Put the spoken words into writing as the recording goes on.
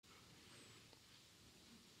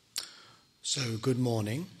So, good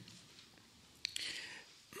morning.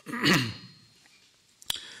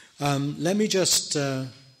 Let me just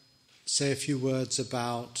say a few words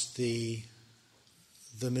about the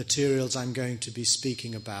materials I'm going to be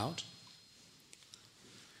speaking about.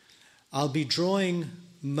 I'll be drawing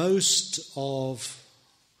most of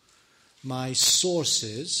my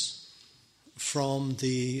sources from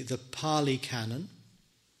the Pali Canon.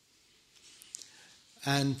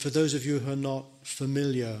 And for those of you who are not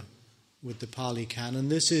familiar with the Pali Canon,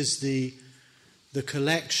 this is the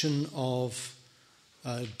collection of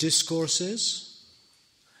discourses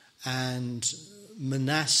and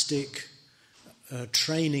monastic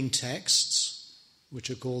training texts,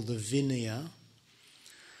 which are called the Vinaya,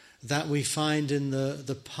 that we find in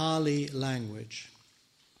the Pali language.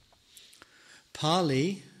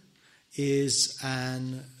 Pali is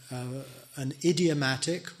an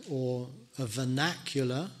idiomatic or a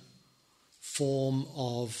vernacular form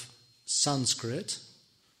of Sanskrit.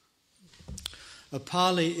 A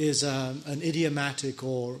Pali is an idiomatic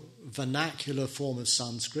or vernacular form of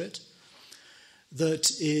Sanskrit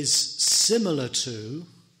that is similar to,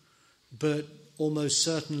 but almost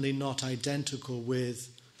certainly not identical with,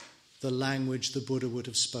 the language the Buddha would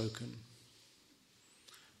have spoken.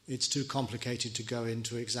 It's too complicated to go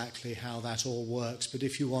into exactly how that all works, but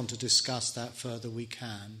if you want to discuss that further, we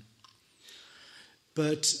can.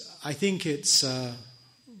 But I think it's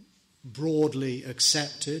broadly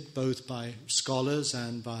accepted, both by scholars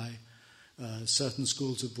and by certain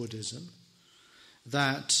schools of Buddhism,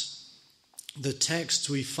 that the texts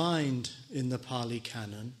we find in the Pali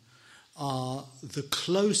Canon are the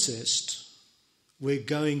closest we're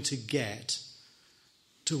going to get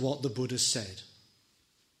to what the Buddha said.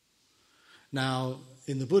 Now,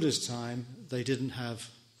 in the Buddha's time, they didn't have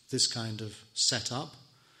this kind of setup.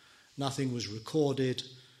 Nothing was recorded,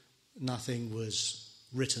 nothing was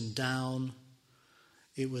written down.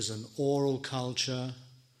 It was an oral culture,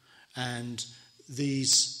 and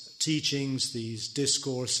these teachings, these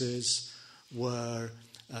discourses were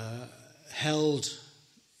held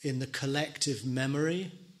in the collective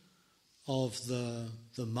memory of the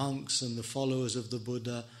monks and the followers of the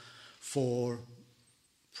Buddha for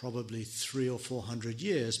probably 300 or 400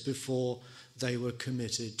 years before they were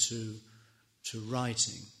committed to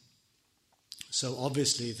writing. So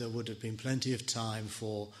obviously there would have been plenty of time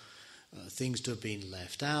for things to have been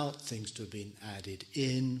left out, things to have been added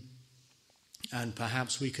in, and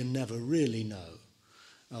perhaps we can never really know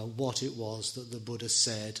what it was that the Buddha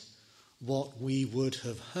said, what we would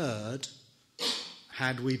have heard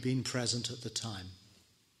had we been present at the time.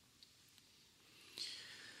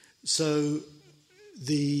 So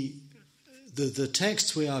the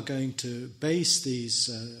texts we are going to base these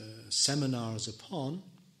seminars upon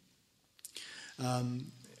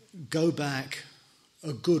go back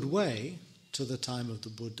a good way to the time of the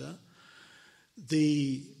Buddha.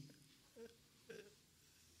 The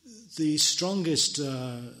strongest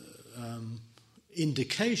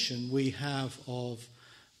indication we have of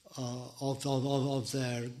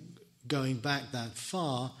their going back that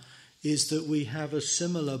far is that we have a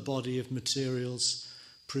similar body of materials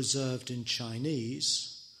preserved in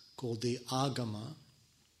Chinese called the Agama,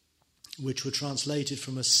 which were translated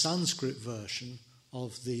from a Sanskrit version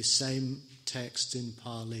of the same text in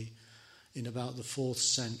Pali in about the 4th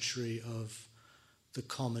century of the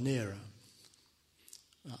Common Era,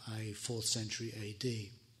 i.e. 4th century AD.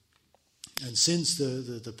 And since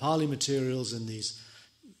the Pali materials and these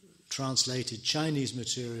translated Chinese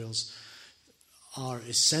materials are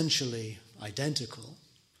essentially identical,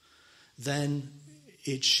 then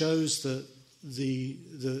it shows that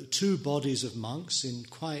the two bodies of monks,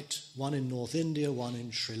 one in North India, one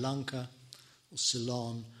in Sri Lanka, or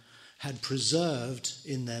Ceylon, had preserved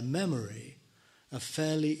in their memory a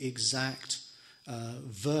fairly exact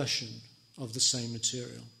version of the same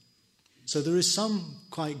material. So there is some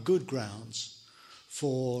quite good grounds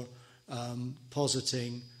for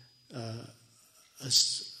positing a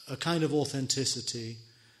kind of authenticity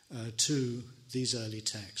to these early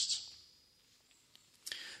texts.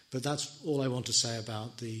 But that's all I want to say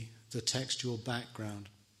about the textual background.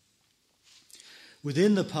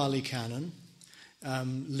 Within the Pali Canon,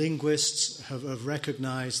 linguists have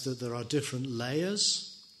recognized that there are different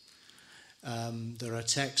layers. There are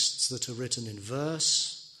texts that are written in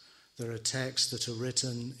verse. There are texts that are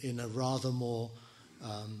written in a rather more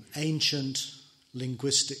ancient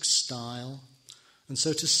linguistic style. And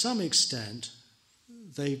so to some extent,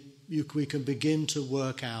 we can begin to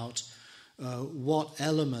work out what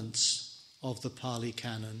elements of the Pali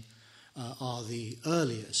Canon are the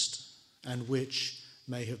earliest and which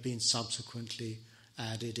may have been subsequently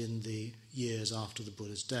added in the years after the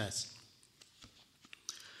Buddha's death.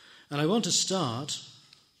 And I want to start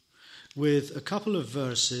with a couple of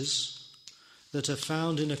verses that are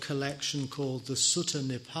found in a collection called the Sutta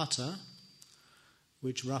Nipata,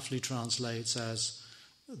 which roughly translates as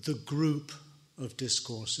the group of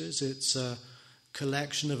discourses. It's a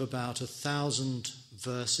collection of about 1,000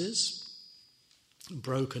 verses,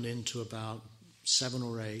 broken into about 7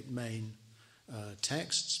 or 8 main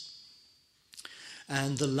texts.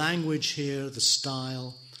 And the language here, the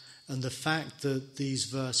style, and the fact that these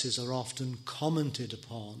verses are often commented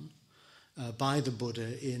upon by the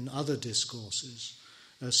Buddha in other discourses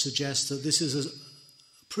suggests that this is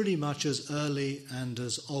pretty much as early and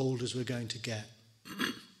as old as we're going to get.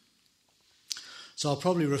 So I'll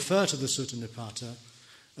probably refer to the Sutta Nipata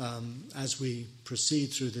as we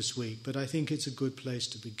proceed through this week, but I think it's a good place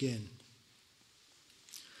to begin.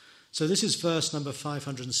 So this is verse number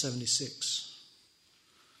 576.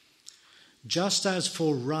 Just as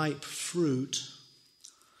for ripe fruit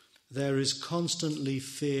there is constantly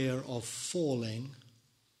fear of falling,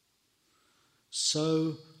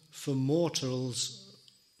 so for mortals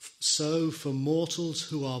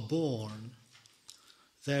who are born,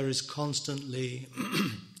 there is constantly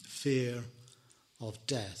fear of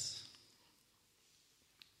death.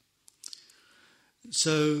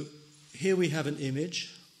 So here we have an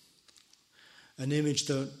image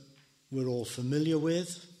that we're all familiar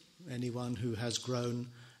with. Anyone who has grown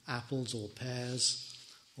apples or pears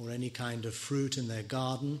or any kind of fruit in their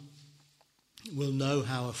garden will know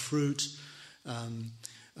how a fruit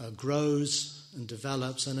grows and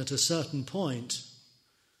develops, and at a certain point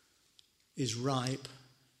is ripe,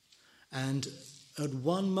 and at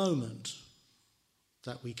one moment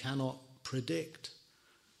that we cannot predict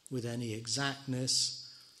with any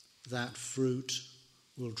exactness, that fruit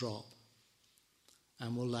will drop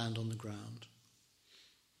and will land on the ground.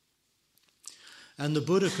 And the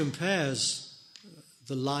Buddha compares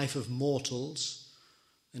the life of mortals,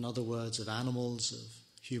 in other words, of animals, of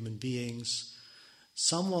human beings,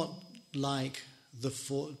 somewhat like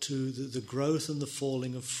the growth and the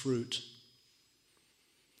falling of fruit.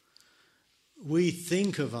 We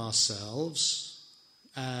think of ourselves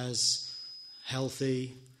as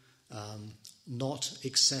healthy, not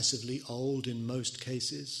excessively old in most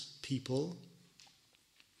cases, people.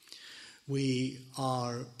 We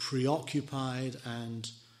are preoccupied and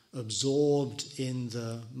absorbed in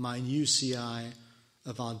the minutiae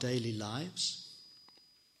of our daily lives.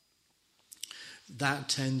 That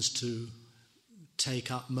tends to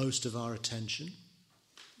take up most of our attention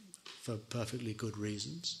for perfectly good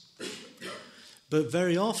reasons. But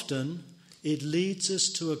very often it leads us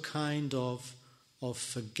to a kind of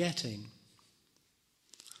forgetting.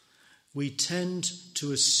 We tend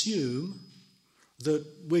to assume that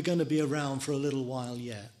we're going to be around for a little while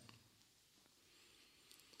yet.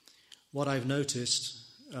 What I've noticed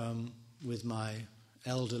with my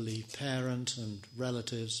elderly parent and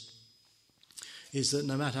relatives is that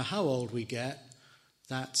no matter how old we get,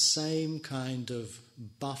 that same kind of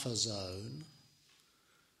buffer zone,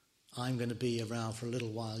 I'm going to be around for a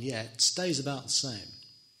little while yet, stays about the same.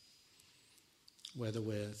 Whether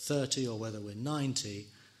we're 30 or whether we're 90,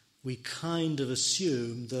 we kind of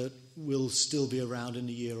assume that we'll still be around in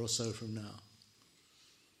a year or so from now.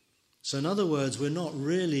 So in other words, we're not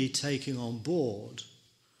really taking on board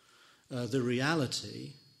the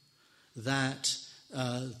reality that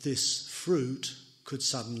this fruit could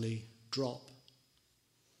suddenly drop.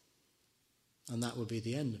 And that would be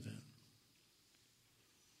the end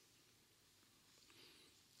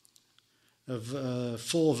of it.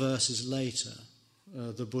 4 verses later,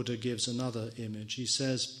 the Buddha gives another image. He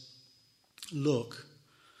says, look,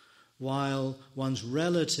 while one's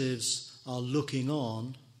relatives are looking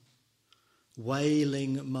on,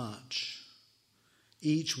 wailing much,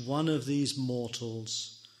 each one of these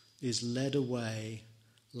mortals is led away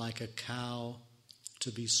like a cow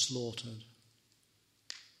to be slaughtered.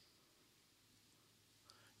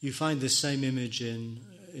 You find this same image in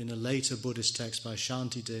a later Buddhist text by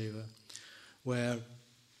Shantideva, where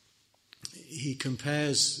he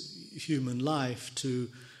compares human life to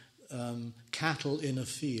cattle in a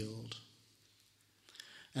field.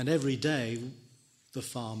 And every day the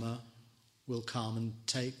farmer will come and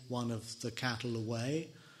take one of the cattle away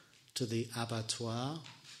to the abattoir,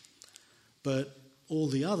 but all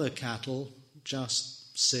the other cattle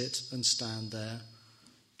just sit and stand there,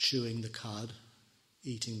 chewing the cud,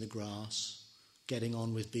 eating the grass, getting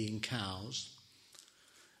on with being cows,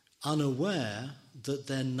 unaware that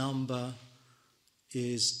their number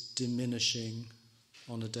is diminishing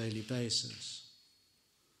on a daily basis.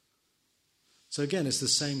 So again, it's the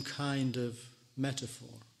same kind of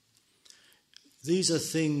metaphor. These are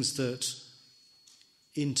things that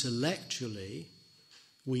intellectually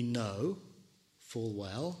we know full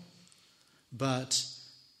well, but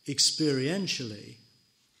experientially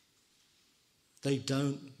they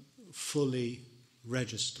don't fully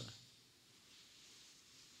register.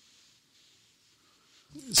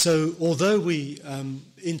 So although we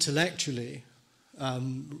intellectually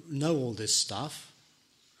know all this stuff,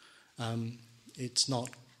 it's not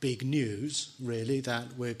big news really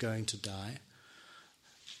that we're going to die.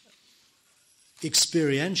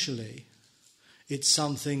 Experientially, it's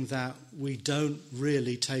something that we don't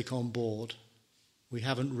really take on board. We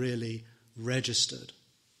haven't really registered.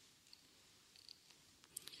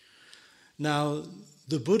 Now,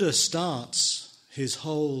 the Buddha starts his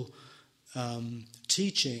whole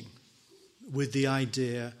teaching with the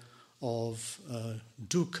idea of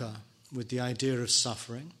dukkha, with the idea of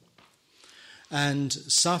suffering. And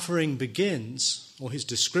suffering begins, or his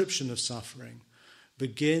description of suffering,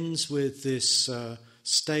 begins with this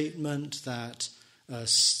statement that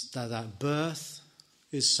birth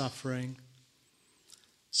is suffering,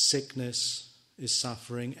 sickness is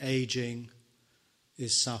suffering, aging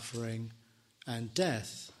is suffering, and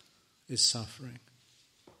death is suffering.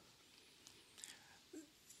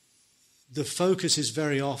 The focus is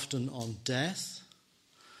very often on death,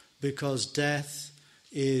 because death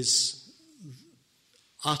is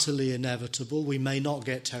utterly inevitable. We may not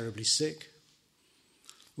get terribly sick.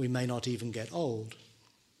 We may not even get old.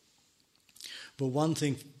 But one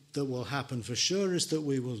thing that will happen for sure is that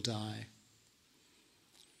we will die.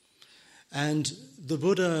 And the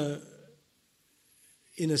Buddha,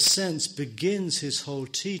 in a sense, begins his whole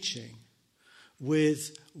teaching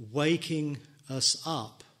with waking us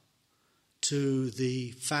up to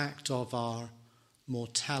the fact of our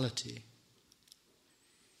mortality.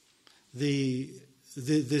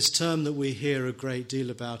 This term that we hear a great deal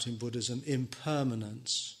about in Buddhism,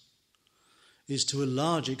 impermanence, is to a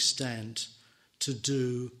large extent to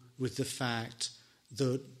do with the fact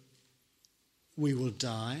that we will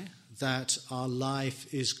die, that our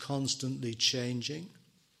life is constantly changing.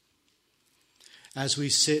 As we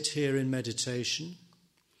sit here in meditation,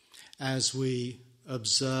 as we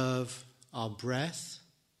observe our breath,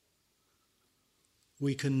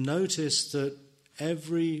 we can notice that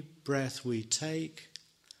every breath we take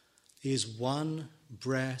is one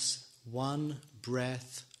breath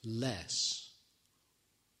less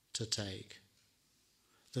to take.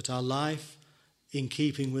 That our life, in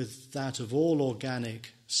keeping with that of all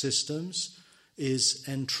organic systems, is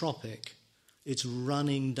entropic. It's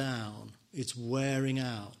running down. It's wearing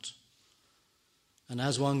out. And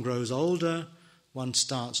as one grows older, one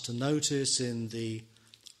starts to notice in the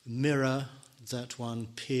mirror that one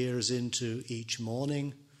peers into each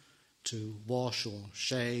morning to wash or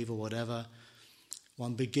shave or whatever,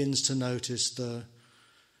 one begins to notice the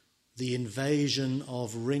invasion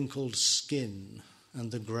of wrinkled skin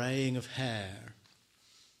and the greying of hair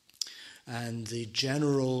and the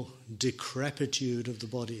general decrepitude of the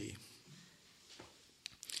body.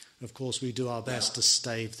 Of course, we do our best to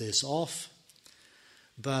stave this off,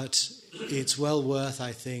 but it's well worth,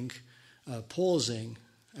 I think, pausing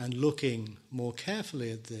and looking more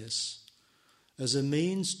carefully at this as a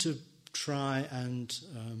means to try and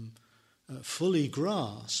fully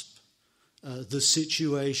grasp the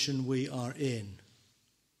situation we are in.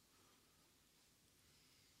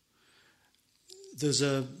 There's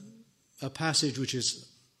a passage which is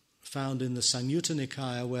found in the Samyutta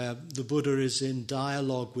Nikaya where the Buddha is in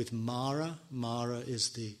dialogue with Mara. Mara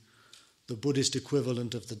is the Buddhist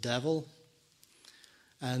equivalent of the devil.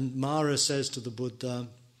 And Mara says to the Buddha,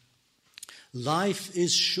 "Life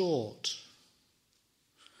is short.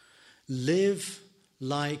 Live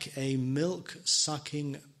like a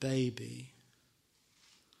milk-sucking baby."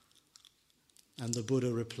 And the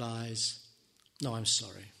Buddha replies, "No, I'm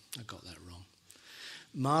sorry, I got that wrong."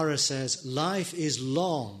 Mara says, "Life is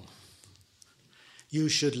long. You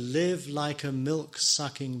should live like a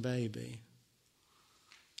milk-sucking baby."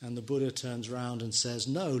 And the Buddha turns around and says,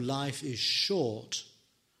 "No, life is short.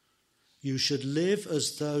 You should live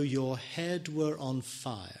as though your head were on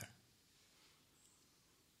fire."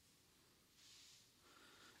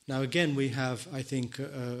 Now again, we have, I think,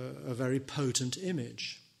 a very potent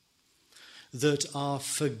image that our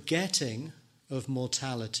forgetting of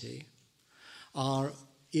mortality, our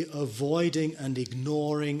avoiding and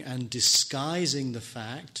ignoring and disguising the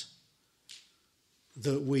fact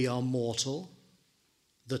that we are mortal,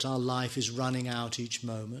 that our life is running out each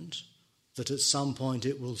moment, that at some point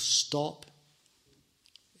it will stop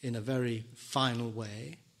in a very final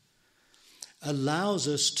way, allows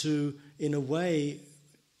us to, in a way,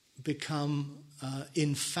 become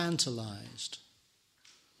infantilized.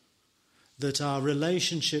 that our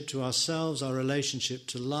relationship to ourselves, our relationship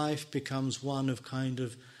to life becomes one of kind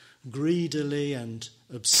of greedily and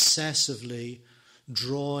obsessively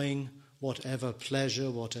drawing whatever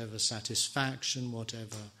pleasure, whatever satisfaction,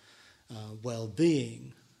 whatever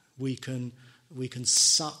well-being we can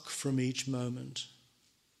suck from each moment.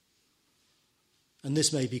 And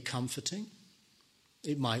this may be comforting.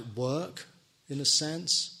 It might work in a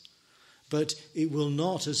sense, but it will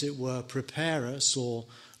not, as it were, prepare us or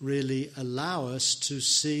really allow us to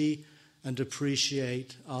see and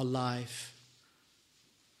appreciate our life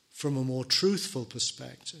from a more truthful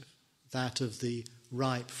perspective, that of the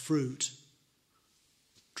ripe fruit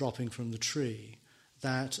dropping from the tree,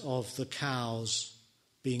 that of the cows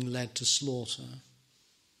being led to slaughter.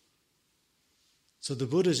 So the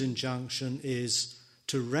Buddha's injunction is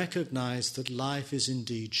to recognize that life is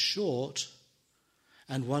indeed short,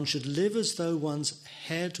 and one should live as though one's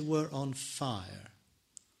head were on fire.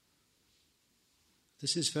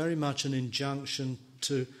 This is very much an injunction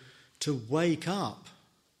to wake up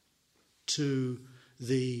to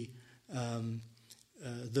the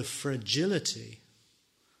fragility,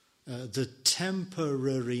 the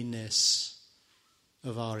temporariness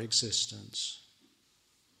of our existence,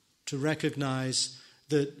 to recognize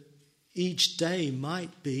that each day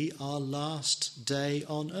might be our last day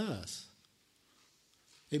on earth.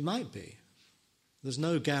 It might be. There's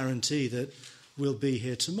no guarantee that we'll be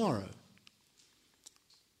here tomorrow.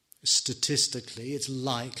 Statistically, it's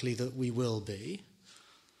likely that we will be,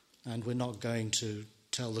 and we're not going to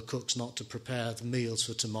tell the cooks not to prepare the meals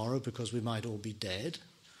for tomorrow because we might all be dead.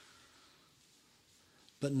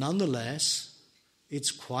 But nonetheless,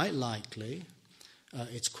 it's quite likely,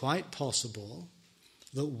 it's quite possible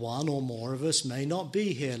that one or more of us may not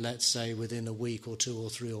be here, let's say, within a week or two or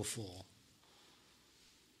three or four.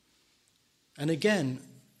 And again,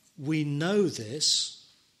 we know this,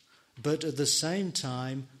 but at the same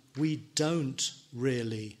time, we don't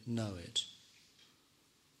really know it.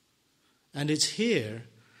 And it's here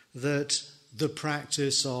that the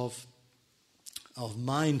practice of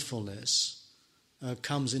mindfulness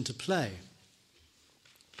comes into play.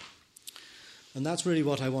 And that's really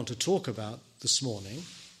what I want to talk about this morning.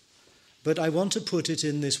 But I want to put it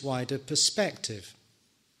in this wider perspective.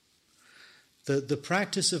 That the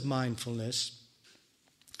practice of mindfulness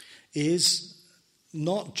is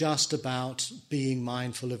not just about being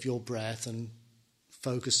mindful of your breath and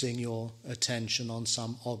focusing your attention on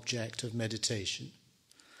some object of meditation.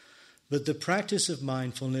 But the practice of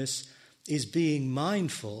mindfulness is being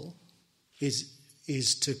mindful, is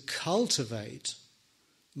to cultivate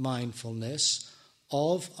mindfulness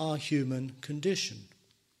of our human condition.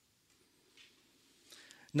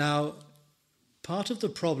 Now, part of the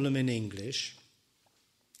problem in English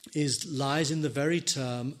lies in the very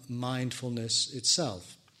term mindfulness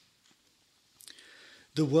itself.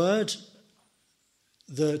 The word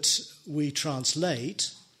that we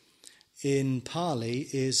translate in Pali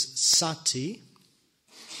is sati.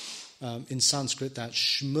 In Sanskrit, that's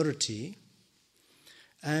smriti.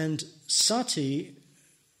 And sati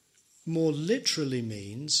more literally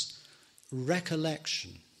means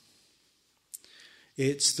recollection.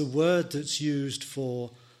 It's the word that's used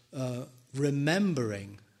for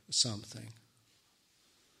remembering something.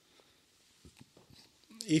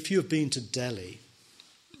 If you've been to Delhi,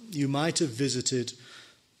 you might have visited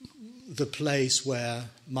the place where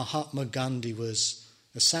Mahatma Gandhi was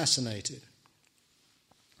assassinated.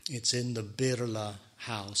 It's in the Gaia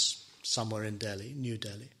House, somewhere in Delhi, New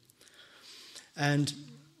Delhi. And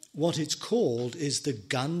what it's called is the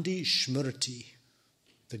Gandhi Smriti,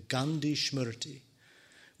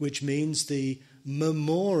 which means the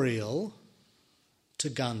memorial to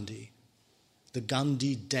Gandhi, the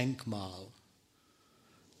Gandhi Denkmal,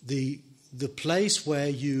 the place where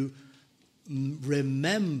you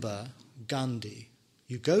remember Gandhi.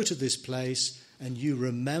 You go to this place and you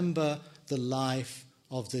remember the life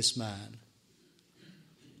of this man.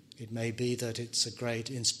 It may be that it's a great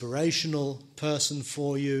inspirational person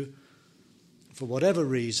for you. For whatever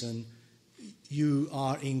reason, you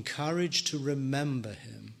are encouraged to remember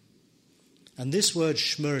him. And this word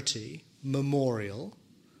smriti, memorial,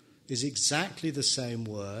 is exactly the same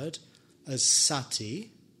word as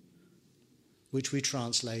sati, which we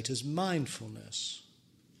translate as mindfulness.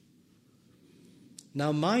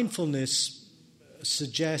 Now, mindfulness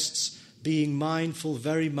suggests being mindful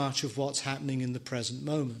very much of what's happening in the present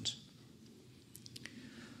moment,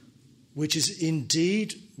 which is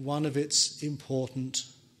indeed one of its important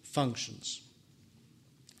functions.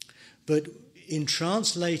 But in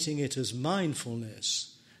translating it as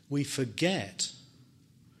mindfulness, we forget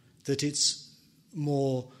that it's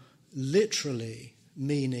more literally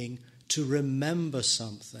meaning to remember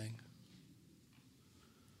something.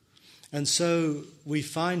 And so we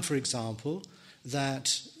find, for example,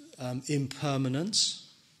 that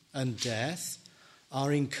impermanence and death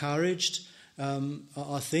are encouraged,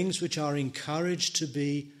 are things which are encouraged to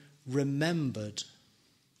be remembered,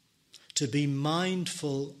 to be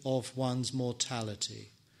mindful of one's mortality,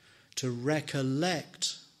 to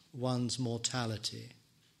recollect one's mortality.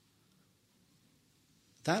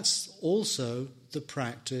 That's also the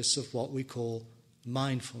practice of what we call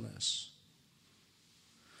mindfulness.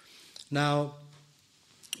 Now,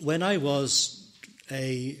 when I was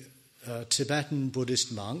a Tibetan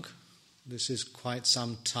Buddhist monk, this is quite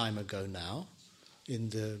some time ago now,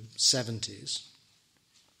 in the 70s,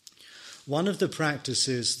 one of the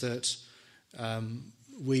practices that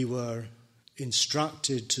we were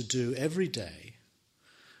instructed to do every day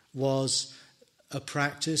was a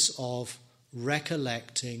practice of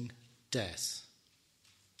recollecting death,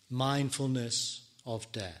 mindfulness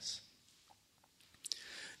of death.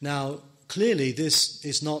 Now, clearly this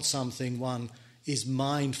is not something one is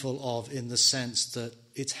mindful of in the sense that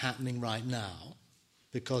it's happening right now,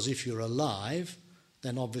 because if you're alive,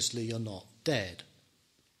 then obviously you're not dead.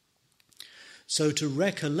 So to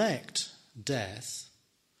recollect death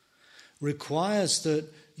requires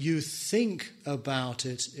that you think about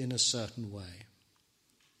it in a certain way.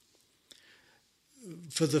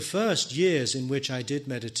 For the first years in which I did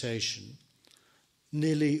meditation,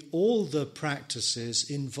 nearly all the practices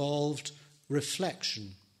involved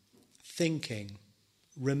reflection, thinking,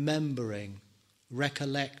 remembering,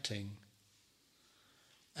 recollecting.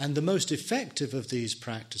 And the most effective of these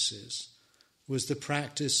practices was the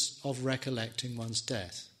practice of recollecting one's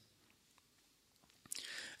death.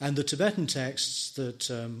 And the Tibetan texts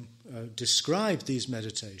that describe these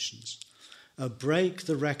meditations break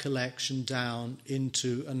the recollection down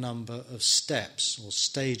into a number of steps or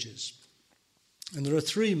stages. And there are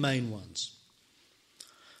three main ones.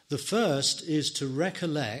 The first is to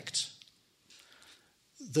recollect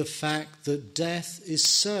the fact that death is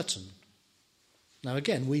certain. Now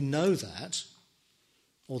again, we know that,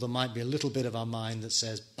 or there might be a little bit of our mind that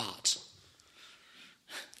says, but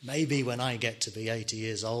maybe when I get to be 80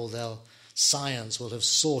 years old, science will have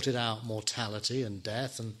sorted out mortality and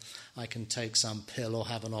death, and I can take some pill or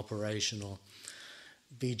have an operation or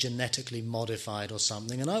be genetically modified or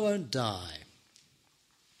something, and I won't die.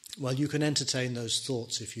 Well, you can entertain those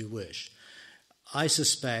thoughts if you wish. I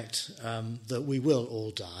suspect that we will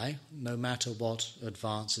all die, no matter what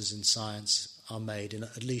advances in science are made,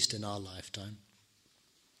 at least in our lifetime.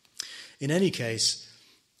 In any case,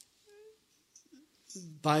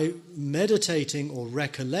 by meditating or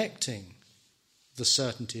recollecting the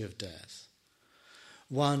certainty of death,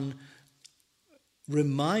 one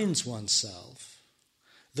reminds oneself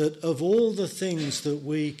that of all the things that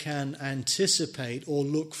we can anticipate or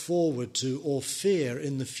look forward to or fear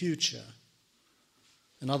in the future,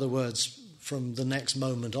 in other words, from the next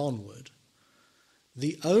moment onward,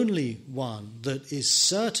 the only one that is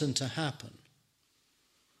certain to happen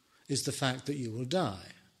is the fact that you will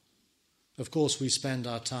die. Of course, we spend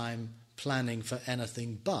our time planning for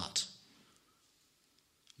anything but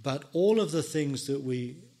all of the things that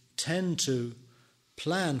we tend to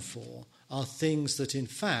plan for are things that in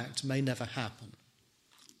fact may never happen,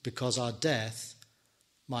 because our death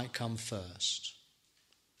might come first.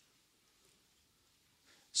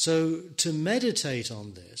 So to meditate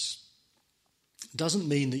on this doesn't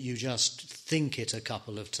mean that you just think it a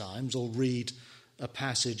couple of times or read a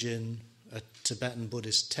passage in a Tibetan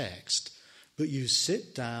Buddhist text, but you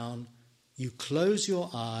sit down, you close your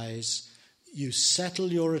eyes, you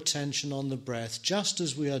settle your attention on the breath, just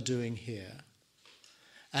as we are doing here.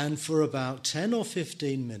 And for about 10 or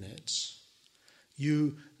 15 minutes,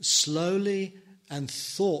 you slowly and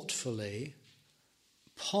thoughtfully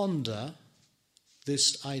ponder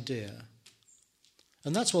this idea.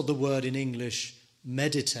 And that's what the word in English,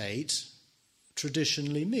 meditate,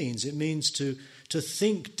 traditionally means. It means to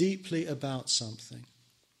think deeply about something.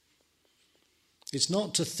 It's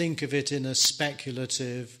not to think of it in a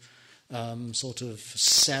speculative, sort of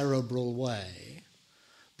cerebral way,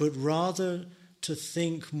 but rather to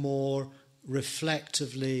think more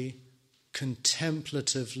reflectively,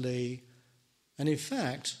 contemplatively, and in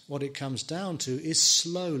fact, what it comes down to is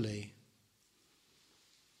slowly.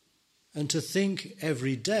 And to think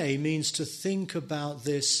every day means to think about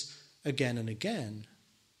this again and again,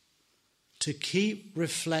 to keep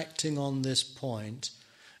reflecting on this point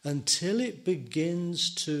until it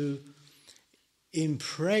begins to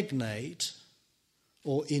impregnate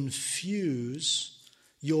or infuse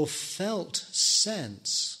your felt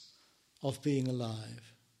sense of being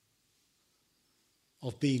alive.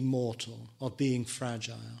 of being mortal, of being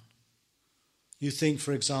fragile. You think,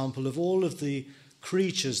 for example, of all of the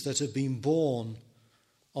creatures that have been born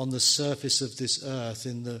on the surface of this earth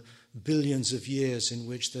in the billions of years in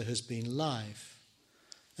which there has been life.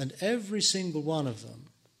 And every single one of them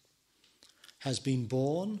has been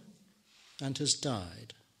born and has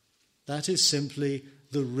died. That is simply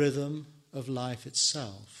the rhythm of life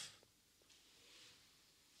itself.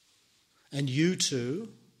 And you too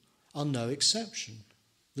are no exception.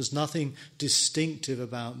 There's nothing distinctive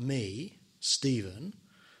about me, Stephen,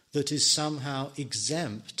 that is somehow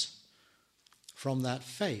exempt from that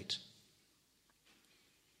fate.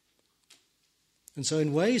 And so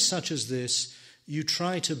in ways such as this, you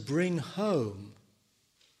try to bring home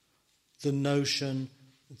the notion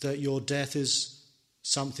that your death is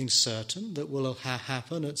something certain that will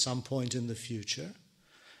happen at some point in the future,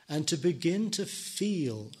 and to begin to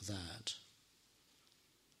feel that.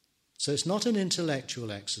 So it's not an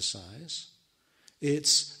intellectual exercise.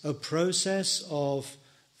 It's a process of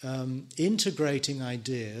integrating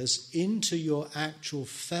ideas into your actual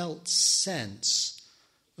felt sense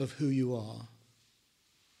of who you are.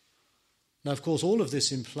 Now, of course, all of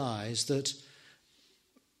this implies that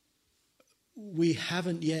we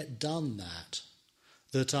haven't yet done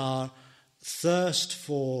that our thirst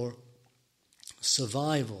for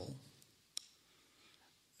survival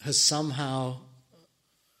has somehow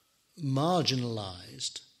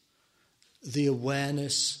marginalized the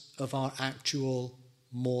awareness of our actual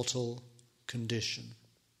mortal condition.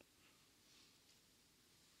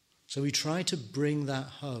 So we try to bring that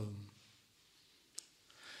home.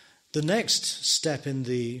 The next step in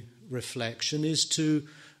the reflection is to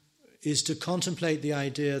contemplate the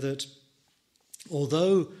idea that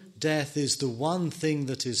although death is the one thing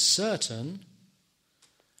that is certain,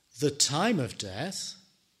 the time of death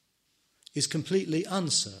is completely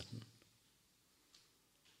uncertain.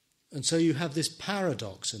 And so you have this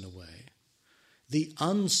paradox in a way, the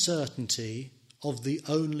uncertainty of the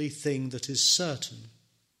only thing that is certain.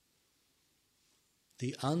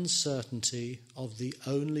 The uncertainty of the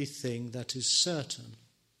only thing that is certain.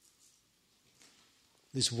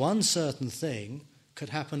 This one certain thing could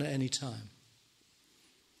happen at any time.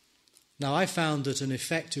 Now, I found that an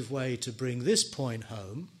effective way to bring this point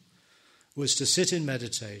home was to sit in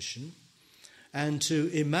meditation and to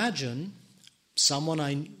imagine someone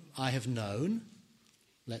I have known,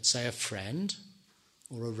 let's say a friend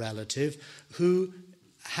or a relative, who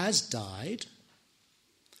has died,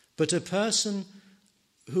 but a person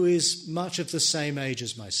who is much of the same age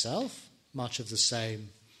as myself, much of the same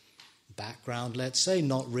background, let's say,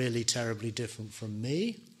 not really terribly different from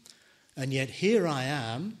me, and yet here I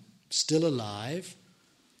am, still alive,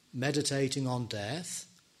 meditating on death,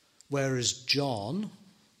 whereas John,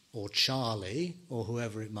 or Charlie, or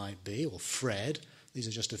whoever it might be, or Fred, these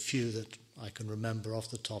are just a few that I can remember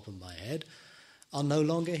off the top of my head, are no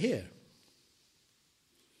longer here.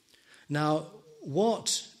 Now,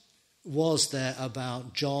 what was there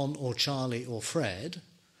about John or Charlie or Fred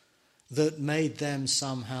that made them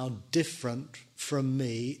somehow different from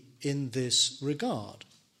me in this regard?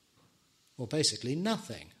 Well, basically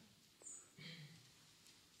nothing.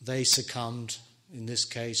 They succumbed, in this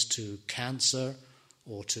case, to cancer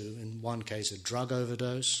or to, in one case, a drug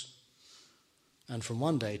overdose. And from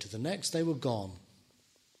one day to the next, they were gone.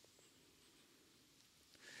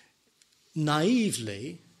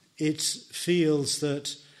 Naively, it feels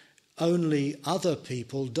that only other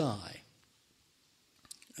people die.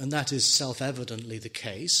 And that is self-evidently the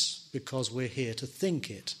case because we're here to think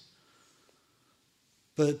it.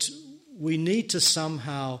 But we need to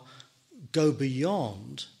somehow go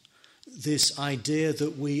beyond this idea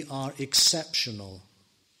that we are exceptional.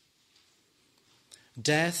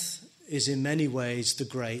 Death is in many ways the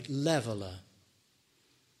great leveler.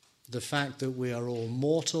 The fact that we are all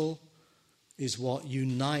mortal is what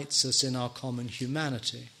unites us in our common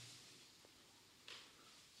humanity.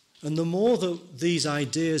 And the more that these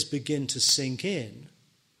ideas begin to sink in,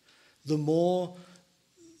 the more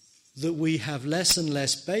that we have less and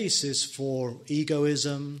less basis for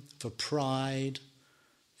egoism, for pride,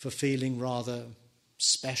 for feeling rather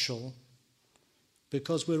special,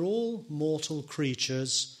 because we're all mortal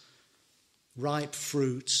creatures, ripe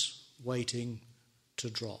fruits waiting to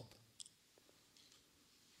drop.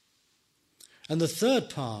 And the third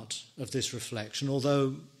part of this reflection,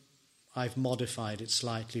 although I've modified it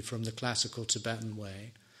slightly from the classical Tibetan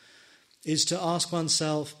way, is to ask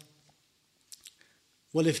oneself,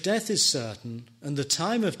 well, if death is certain and the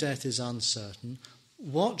time of death is uncertain,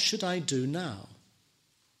 what should I do now?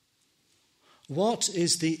 What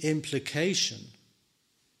is the implication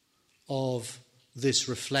of this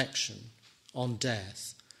reflection on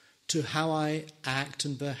death to how I act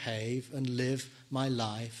and behave and live my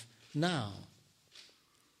life now.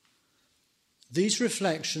 These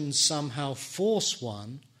reflections somehow force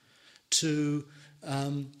one to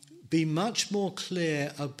be much more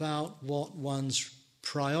clear about what one's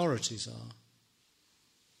priorities are,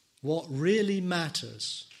 what really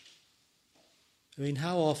matters. I mean,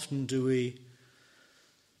 how often do we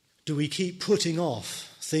keep putting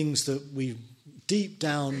off things that we deep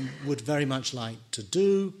down would very much like to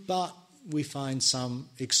do, but we find some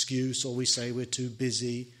excuse, or we say we're too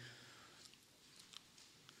busy,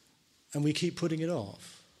 and we keep putting it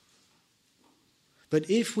off. But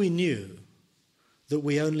if we knew that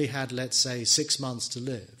we only had, let's say, 6 months to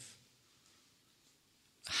live,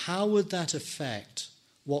 how would that affect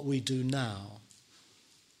what we do now?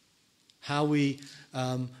 How we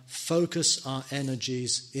focus our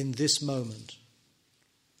energies in this moment?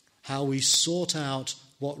 How we sort out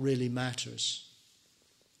what really matters?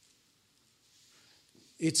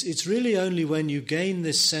 It's really only when you gain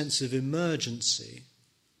this sense of emergency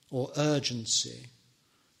or urgency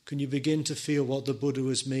can you begin to feel what the Buddha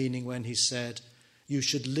was meaning when he said, you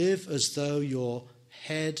should live as though your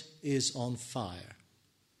head is on fire.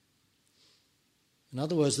 In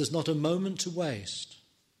other words, there's not a moment to waste.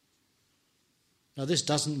 Now, this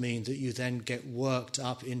doesn't mean that you then get worked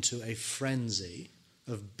up into a frenzy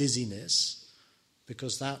of busyness,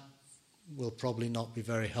 because that will probably not be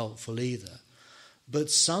very helpful either.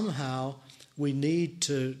 But somehow we need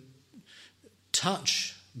to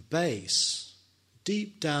touch base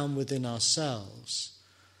deep down within ourselves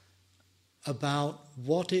about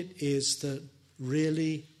what it is that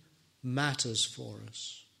really matters for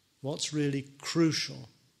us, what's really crucial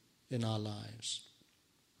in our lives.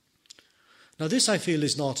 Now, this, I feel,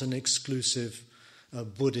 is not an exclusive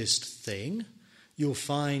Buddhist thing. You'll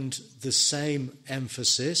find the same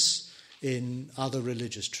emphasis in other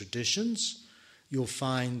religious traditions. You'll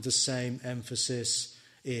find the same emphasis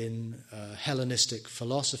in Hellenistic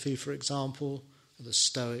philosophy, for example, the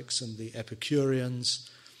Stoics and the Epicureans.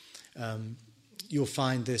 You'll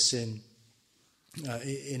find this in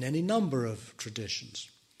any number of traditions.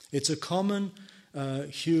 It's a common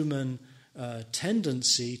human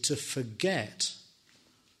tendency to forget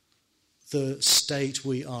the state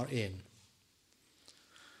we are in.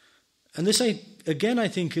 And this, again, I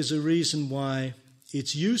think is a reason why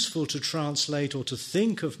it's useful to translate or to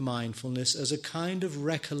think of mindfulness as a kind of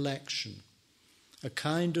recollection, a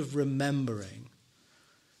kind of remembering,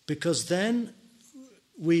 because then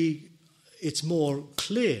it's more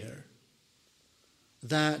clear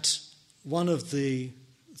that one of the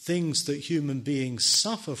things that human beings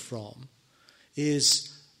suffer from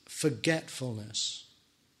is forgetfulness.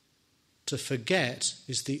 To forget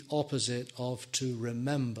is the opposite of to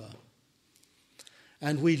remember.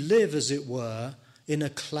 And we live, as it were, in a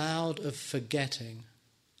cloud of forgetting.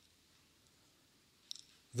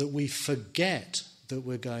 That we forget that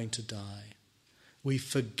we're going to die. We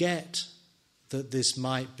forget that this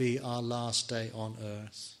might be our last day on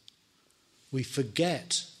earth. We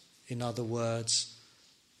forget, in other words,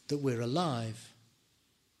 that we're alive.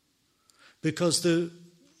 Because the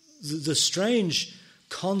strange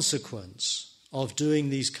consequence of doing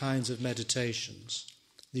these kinds of meditations,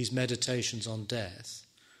 these meditations on death,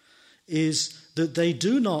 is that they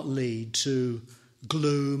do not lead to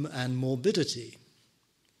gloom and morbidity.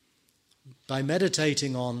 By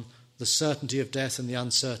meditating on the certainty of death and the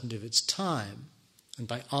uncertainty of its time, and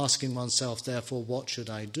by asking oneself, therefore, what should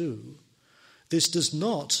I do? This does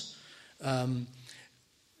not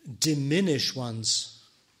diminish one's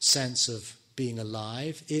sense of being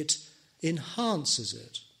alive, it enhances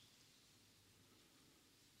it.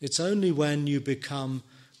 It's only when you become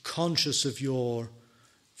conscious of your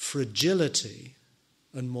fragility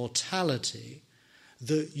and mortality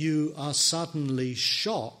that you are suddenly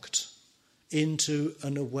shocked into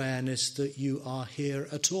an awareness that you are here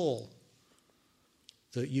at all,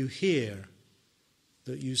 that you hear,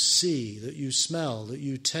 that you see, that you smell, that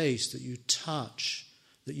you taste, that you touch,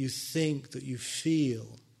 that you think, that you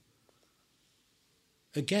feel.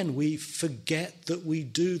 Again, we forget that we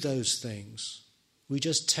do those things. We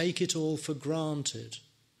just take it all for granted.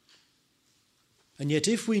 And yet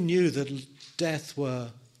if we knew that death were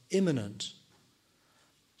imminent,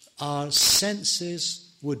 our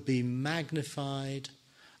senses would be magnified,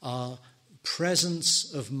 our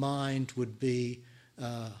presence of mind would be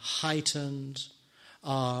heightened,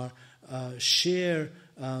 our sheer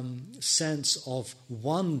sense of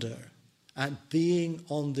wonder at being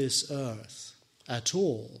on this earth at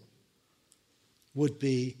all would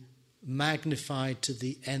be magnified to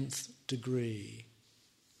the nth degree.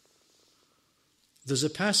 There's a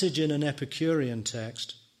passage in an Epicurean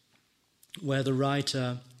text where the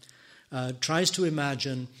writer tries to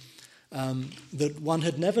imagine that one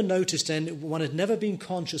had never noticed one had never been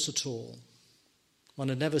conscious at all. One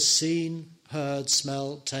had never seen, heard,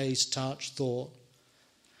 smelled, tasted, touched, thought.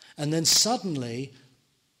 And then suddenly,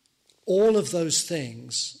 all of those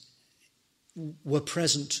things were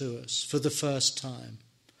present to us for the first time.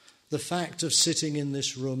 The fact of sitting in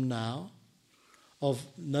this room now, of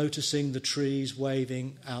noticing the trees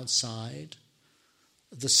waving outside,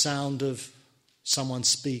 the sound of someone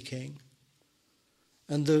speaking.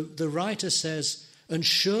 And the writer says, and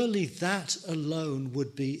surely that alone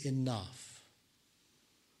would be enough.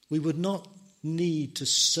 We would not need to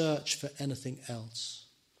search for anything else.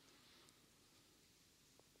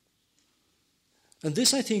 And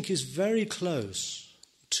this, I think, is very close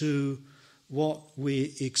to what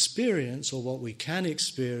we experience, or what we can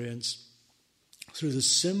experience, through the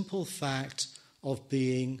simple fact of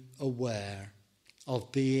being aware,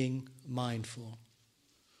 of being mindful.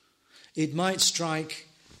 It might strike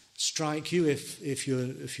you, if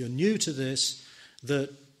you're new to this,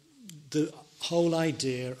 that the whole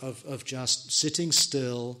idea of just sitting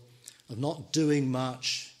still, of not doing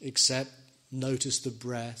much except notice the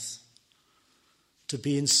breath, to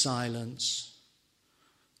be in silence,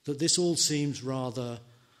 that this all seems rather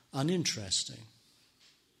uninteresting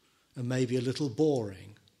and maybe a little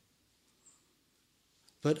boring.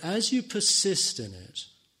 But as you persist in it,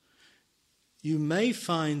 you may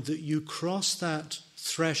find that you cross that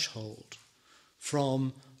threshold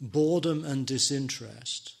from boredom and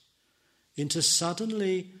disinterest into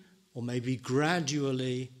suddenly, or maybe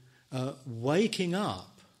gradually, waking up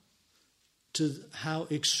to how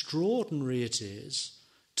extraordinary it is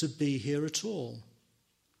to be here at all.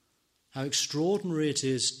 How extraordinary it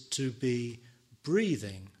is to be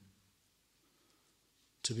breathing,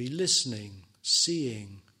 to be listening,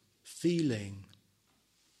 seeing, feeling.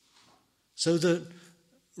 So that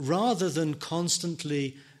rather than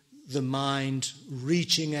constantly the mind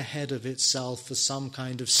reaching ahead of itself for some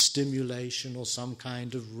kind of stimulation or some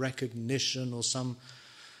kind of recognition or some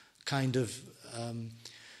kind of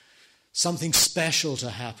something special to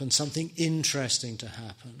happen, something interesting to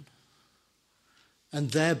happen,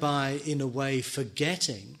 and thereby in a way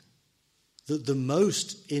forgetting that the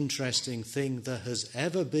most interesting thing that has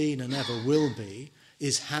ever been and ever will be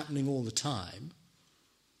is happening all the time,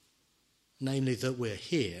 namely that we're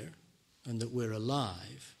here and that we're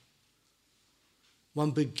alive,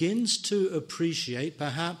 one begins to appreciate,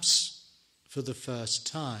 perhaps for the first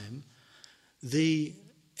time, the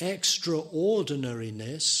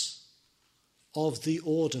extraordinariness of the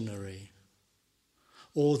ordinary,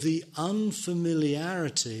 or the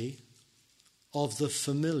unfamiliarity of the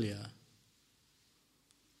familiar.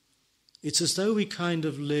 It's as though we kind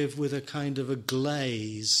of live with a kind of a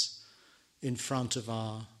glaze in front of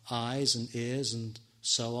our eyes and ears and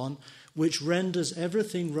so on, which renders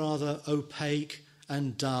everything rather opaque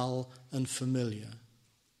and dull and familiar.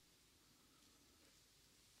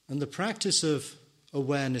 And the practice of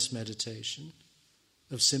awareness meditation,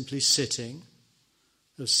 of simply sitting,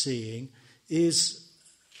 of seeing, is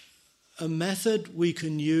a method we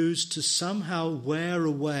can use to somehow wear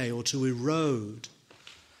away or to erode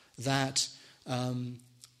that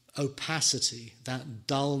opacity, that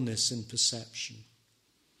dullness in perception,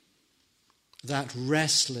 that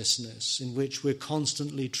restlessness in which we're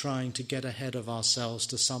constantly trying to get ahead of ourselves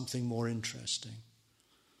to something more interesting.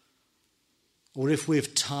 Or if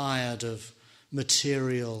we've tired of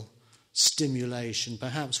material stimulation,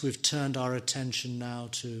 perhaps we've turned our attention now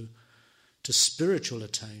to spiritual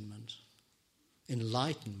attainment,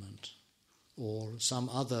 enlightenment, or some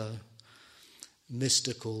other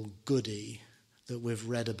mystical goodie that we've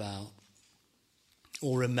read about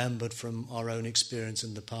or remembered from our own experience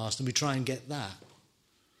in the past, and we try and get that.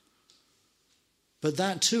 But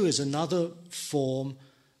that too is another form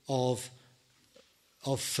of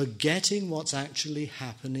forgetting what's actually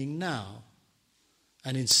happening now,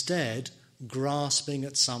 and instead grasping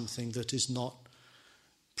at something that is not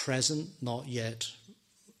present, not yet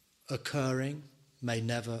occurring, may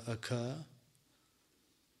never occur.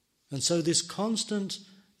 And so this constant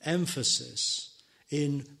emphasis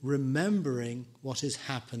in remembering what is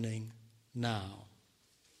happening now.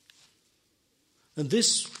 And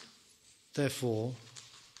this, therefore,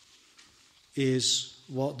 is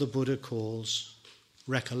what the Buddha calls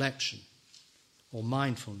recollection or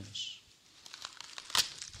mindfulness.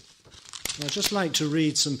 And I'd just like to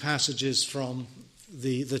read some passages from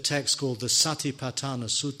the text called the Satipatthana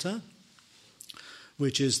Sutta,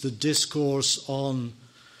 which is the discourse on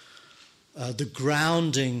the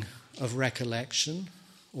grounding of recollection,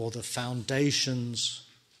 or the foundations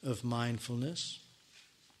of mindfulness.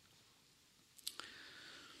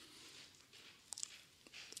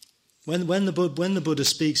 When the Buddha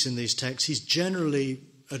speaks in these texts, he's generally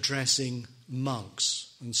addressing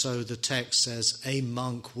monks, and so the text says, a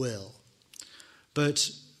monk will. But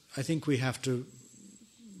I think we have to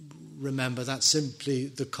remember that's simply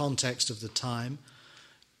the context of the time.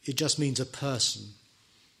 It just means a person.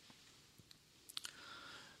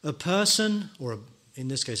 A person, or in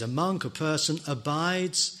this case a monk, a person,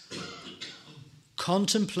 abides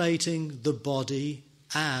contemplating the body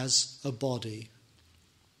as a body.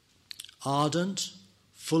 Ardent,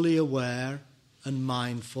 fully aware and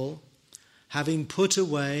mindful, having put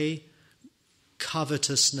away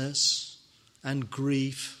covetousness and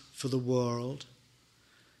grief for the world,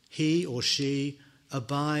 he or she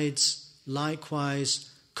abides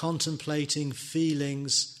likewise contemplating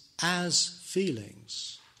feelings as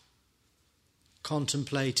feelings,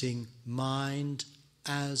 contemplating mind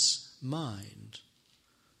as mind,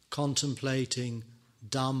 contemplating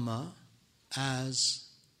Dhamma as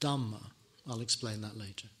Dhamma. I'll explain that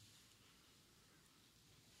later.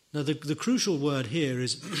 Now the crucial word here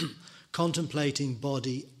is contemplating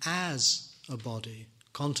body as a body,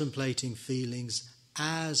 contemplating feelings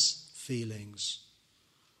as feelings.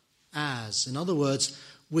 As, in other words,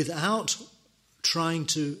 without trying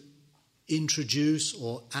to introduce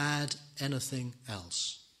or add anything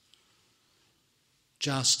else.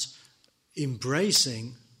 Just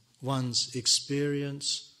embracing one's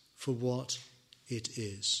experience for what it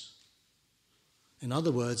is. In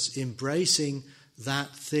other words, embracing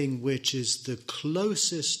that thing which is the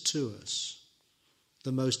closest to us,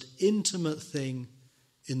 the most intimate thing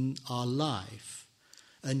in our life,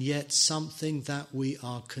 and yet something that we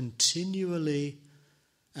are continually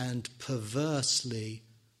and perversely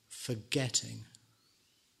forgetting.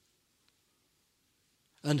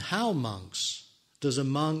 And how, monks, does a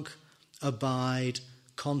monk abide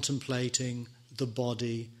contemplating the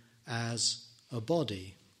body as a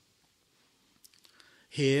body?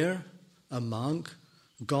 Here, a monk,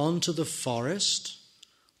 gone to the forest,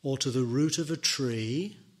 or to the root of a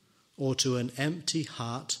tree, or to an empty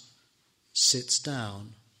hut, sits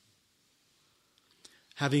down.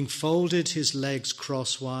 Having folded his legs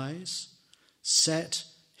crosswise, set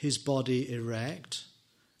his body erect,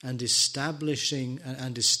 and established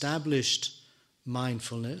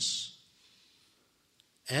mindfulness,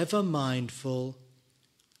 ever mindful,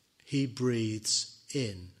 he breathes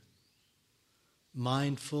in.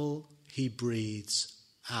 Mindful, he breathes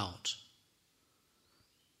out.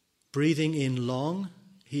 Breathing in long,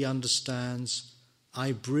 he understands,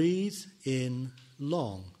 I breathe in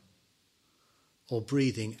long. Or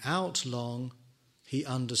breathing out long, he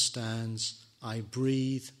understands, I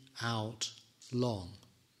breathe out long.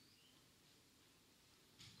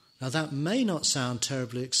 Now that may not sound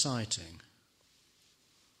terribly exciting,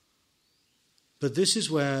 but this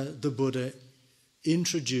is where the Buddha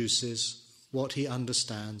introduces what he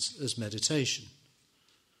understands as meditation.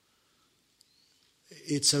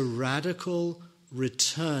 It's a radical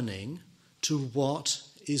returning to what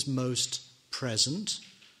is most present,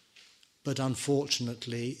 but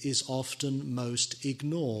unfortunately is often most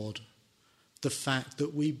ignored, the fact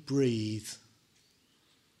that we breathe.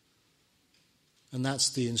 And that's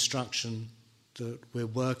the instruction that we're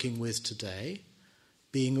working with today,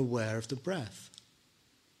 being aware of the breath.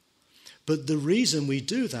 But the reason we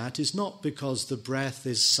do that is not because the breath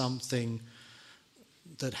is something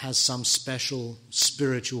that has some special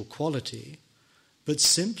spiritual quality, but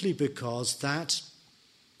simply because that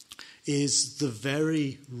is the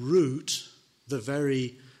very root, the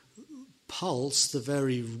very pulse, the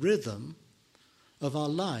very rhythm of our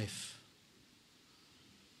life,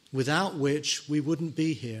 without which we wouldn't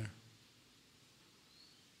be here.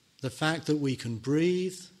 The fact that we can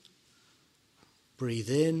breathe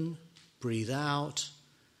in, breathe out,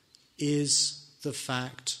 is the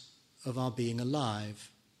fact of our being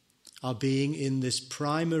alive, our being in this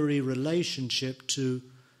primary relationship to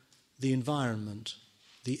the environment,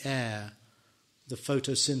 the air, the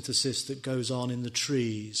photosynthesis that goes on in the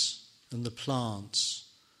trees and the plants.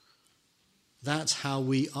 That's how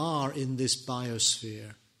we are in this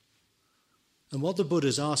biosphere. And what the Buddha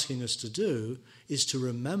is asking us to do is to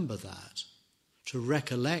remember that, to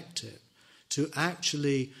recollect it, to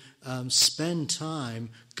actually spend time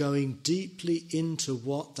going deeply into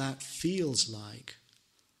what that feels like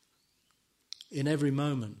in every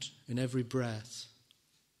moment, in every breath.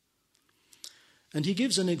 And he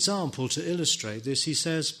gives an example to illustrate this. He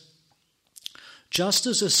says, just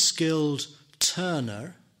as a skilled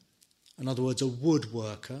turner, in other words, a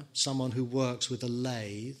woodworker, someone who works with a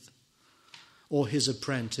lathe, or his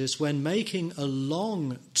apprentice, when making a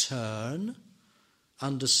long turn,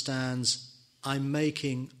 understands, I'm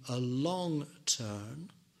making a long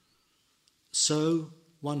turn, so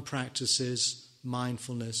one practices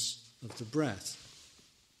mindfulness of the breath.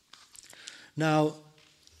 Now,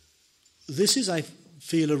 this is, I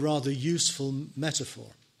feel, a rather useful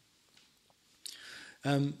metaphor.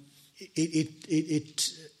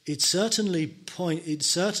 It certainly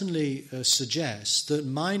suggests that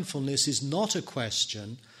mindfulness is not a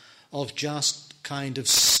question of just kind of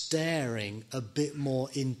staring a bit more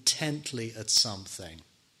intently at something.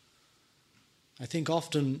 I think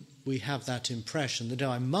often we have that impression that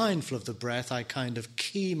I'm mindful of the breath, I kind of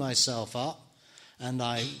key myself up and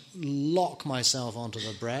I lock myself onto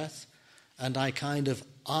the breath and I kind of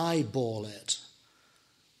eyeball it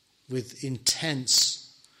with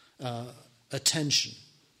intense attention.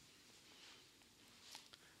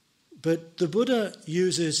 But the Buddha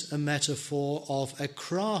uses a metaphor of a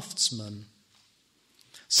craftsman,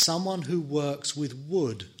 someone who works with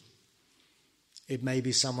wood. It may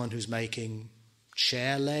be someone who's making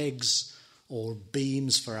chair legs or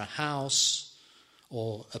beams for a house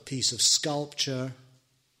or a piece of sculpture.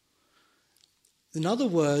 In other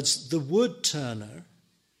words, the wood turner,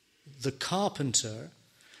 the carpenter,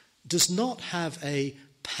 does not have a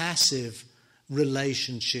passive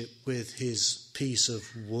relationship with his piece of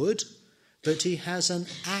wood, but he has an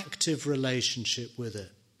active relationship with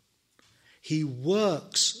it. He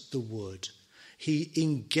works the wood, he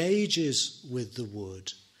engages with the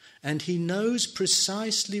wood, and he knows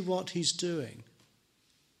precisely what he's doing.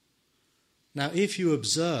 Now, if you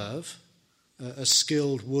observe a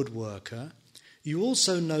skilled woodworker, you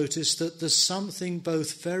also notice that there's something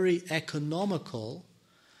both very economical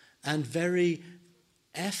and very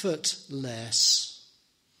effortless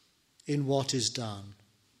in what is done.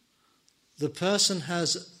 The person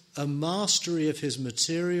has a mastery of his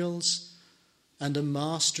materials and a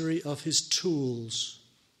mastery of his tools.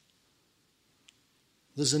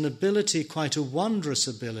 There's an ability, quite a wondrous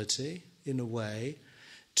ability in a way,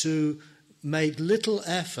 to make little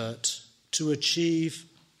effort to achieve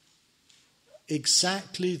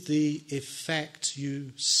exactly the effect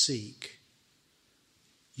you seek.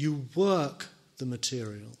 You work the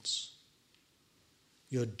materials.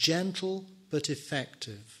 You're gentle but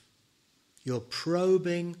effective. You're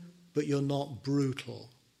probing but you're not brutal.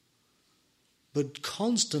 But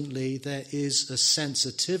constantly there is a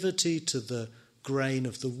sensitivity to the grain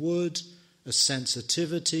of the wood, a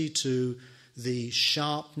sensitivity to the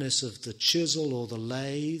sharpness of the chisel or the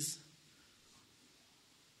lathe.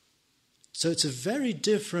 So it's a very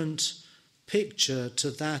different picture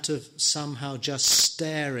to that of somehow just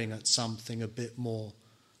staring at something a bit more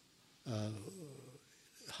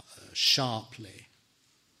sharply.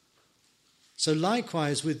 So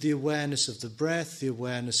likewise with the awareness of the breath, the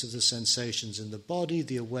awareness of the sensations in the body,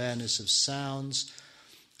 the awareness of sounds,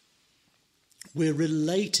 we're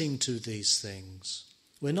relating to these things.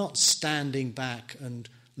 We're not standing back and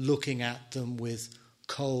looking at them with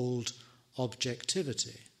cold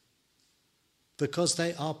objectivity, because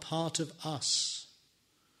they are part of us.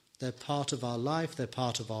 They're part of our life, they're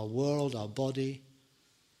part of our world, our body.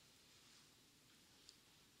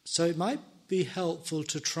 So it might be helpful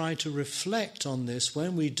to try to reflect on this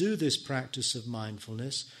when we do this practice of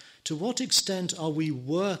mindfulness. To what extent are we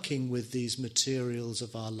working with these materials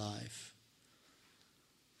of our life?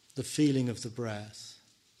 The feeling of the breath,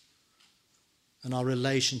 and our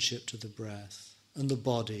relationship to the breath, and the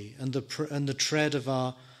body, and the tread of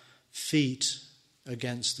our feet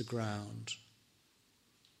against the ground.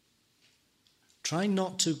 Trying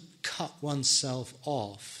not to cut oneself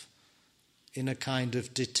off in a kind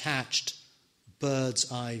of detached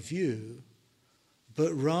bird's eye view,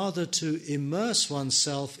 but rather to immerse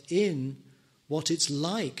oneself in what it's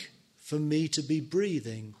like for me to be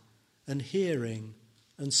breathing and hearing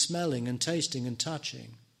and smelling and tasting and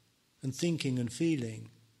touching and thinking and feeling.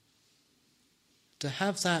 To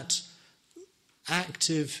have that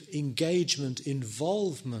active engagement,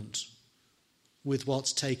 involvement with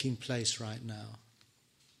what's taking place right now.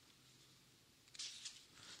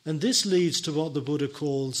 And this leads to what the Buddha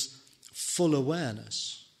calls full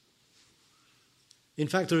awareness. In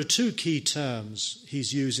fact, there are two key terms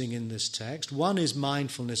he's using in this text. One is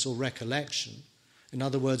mindfulness or recollection. In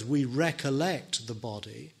other words, we recollect the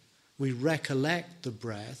body, we recollect the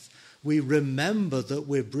breath, we remember that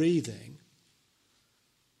we're breathing,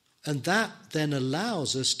 and that then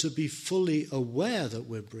allows us to be fully aware that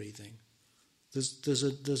we're breathing.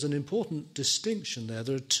 There's an important distinction there.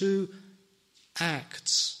 There are two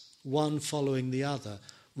acts, one following the other.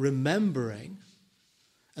 Remembering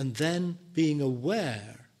and then being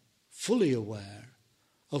aware fully aware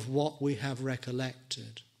of what we have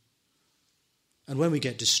recollected. And when we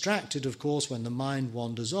get distracted, of course, when the mind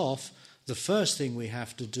wanders off, the first thing we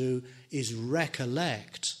have to do is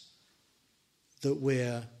recollect that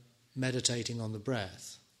we're meditating on the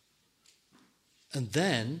breath. And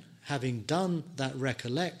then, having done that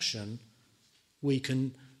recollection, we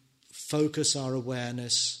can focus our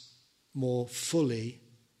awareness more fully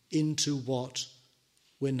into what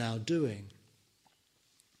we're now doing.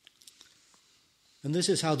 And this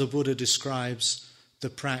is how the Buddha describes the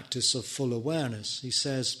practice of full awareness. He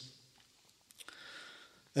says,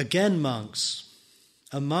 "Again, monks,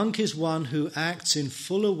 a monk is one who acts in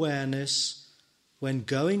full awareness when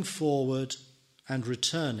going forward and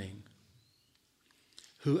returning,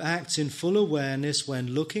 who acts in full awareness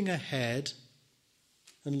when looking ahead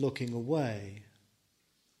and looking away,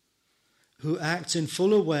 who acts in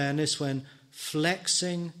full awareness when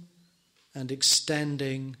flexing and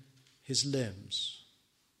extending his limbs,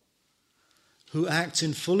 who acts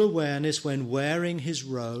in full awareness when wearing his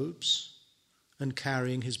robes and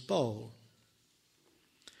carrying his bowl,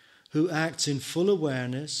 who acts in full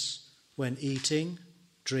awareness when eating,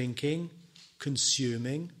 drinking,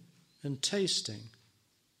 consuming, and tasting,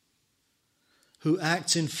 who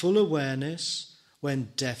acts in full awareness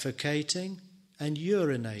when defecating and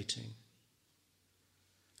urinating,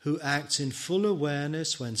 who acts in full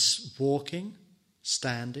awareness when walking,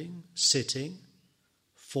 standing, sitting,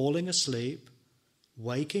 falling asleep,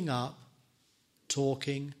 waking up,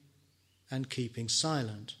 talking, and keeping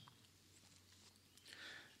silent."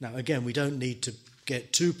 Now, again, we don't need to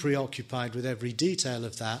get too preoccupied with every detail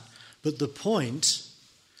of that, but the point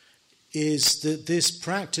is that this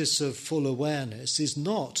practice of full awareness is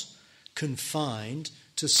not confined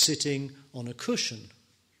to sitting on a cushion.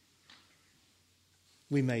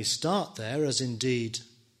 We may start there, as indeed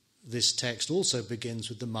this text also begins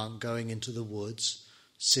with the monk going into the woods,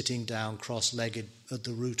 sitting down cross-legged at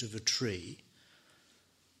the root of a tree.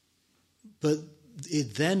 But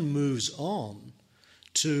it then moves on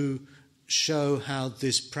to show how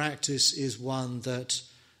this practice is one that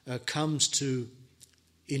comes to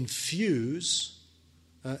infuse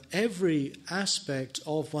every aspect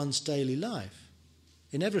of one's daily life,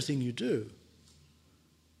 in everything you do.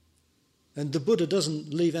 And the Buddha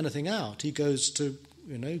doesn't leave anything out. He goes to,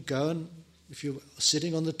 go and, if you're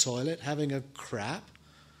sitting on the toilet having a crap,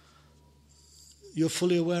 you're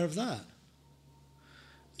fully aware of that.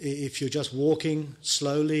 If you're just walking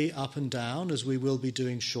slowly up and down, as we will be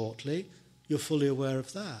doing shortly, you're fully aware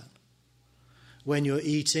of that. When you're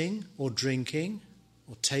eating or drinking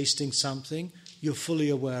or tasting something, you're fully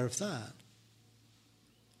aware of that.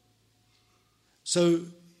 So,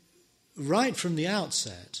 right from the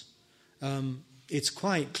outset, it's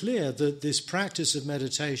quite clear that this practice of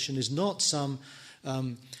meditation is not some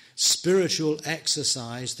spiritual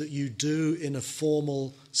exercise that you do in a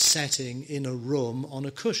formal setting in a room on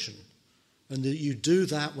a cushion, and that you do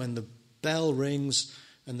that when the bell rings,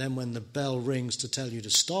 and then when the bell rings to tell you to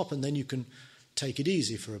stop, and then you can take it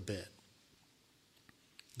easy for a bit.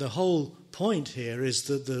 The whole point here is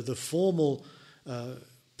that the formal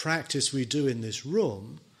practice we do in this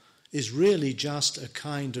room is really just a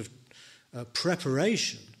kind of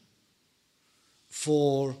preparation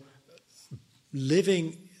for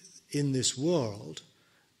living in this world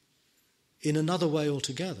in another way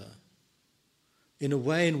altogether, in a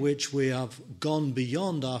way in which we have gone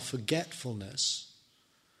beyond our forgetfulness.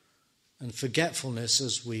 And forgetfulness,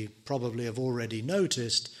 as we probably have already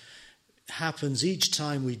noticed, happens each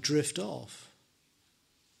time we drift off.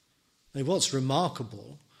 And what's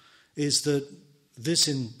remarkable is that this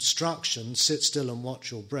instruction, sit still and watch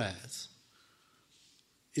your breath,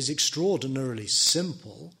 is extraordinarily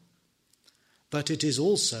simple, but it is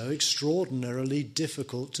also extraordinarily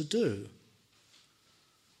difficult to do.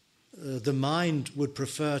 The mind would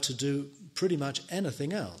prefer to do pretty much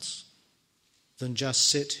anything else than just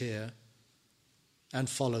sit here and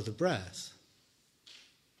follow the breath.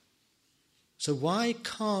 So why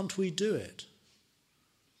can't we do it?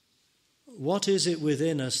 What is it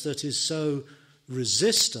within us that is so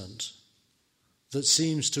resistant, that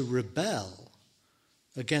seems to rebel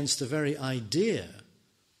against the very idea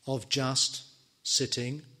of just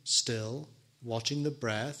sitting still, watching the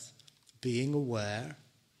breath, being aware?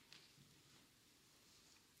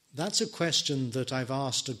 That's a question that I've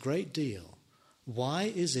asked a great deal. Why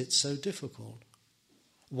is it so difficult?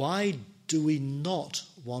 Why do we not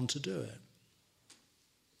want to do it?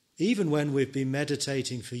 Even when we've been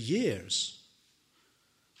meditating for years,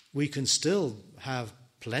 we can still have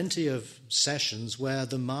plenty of sessions where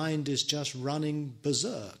the mind is just running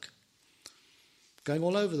berserk, going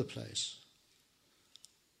all over the place.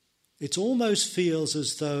 it almost feels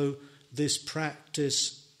as though this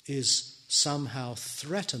practice is somehow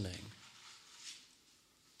threatening,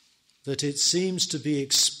 that it seems to be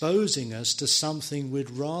exposing us to something we'd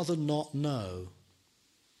rather not know.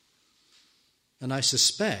 And I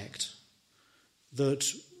suspect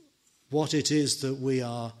that what it is that we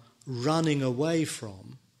are running away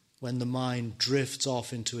from when the mind drifts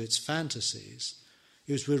off into its fantasies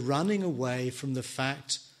is we're running away from the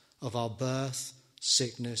fact of our birth,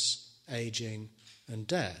 sickness, aging, and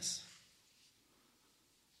death.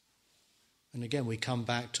 And again, we come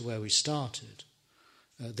back to where we started.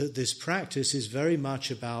 That this practice is very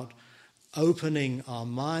much about opening our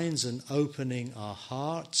minds and opening our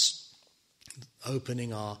hearts,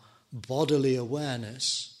 opening our bodily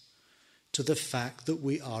awareness to the fact that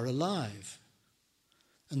we are alive.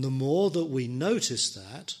 And the more that we notice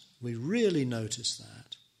that, we really notice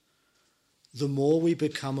that, the more we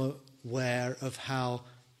become aware of how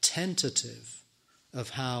tentative,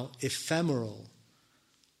 of how ephemeral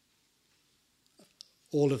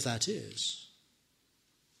all of that is.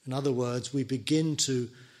 In other words, we begin to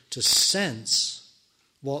sense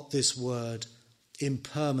what this word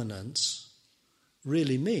impermanence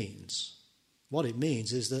really means. What it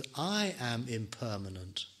means is that I am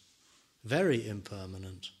impermanent, very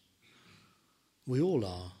impermanent. We all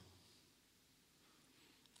are.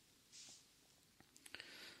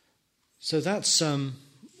 So that's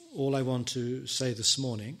all I want to say this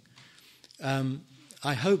morning.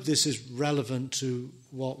 I hope this is relevant to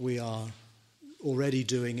what we are already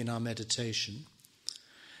doing in our meditation.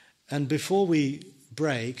 And before we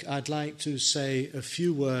break, I'd like to say a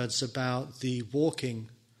few words about the walking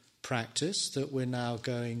practice that we're now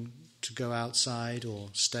going to go outside or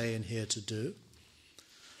stay in here to do.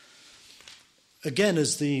 Again,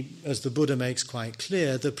 as the Buddha makes quite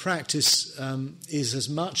clear, the practice is as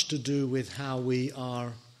much to do with how we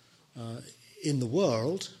are in the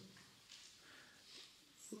world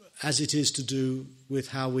as it is to do with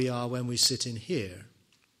how we are when we sit in here.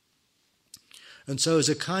 And so as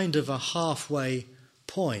a kind of a halfway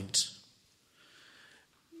point,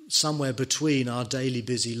 somewhere between our daily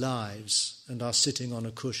busy lives and our sitting on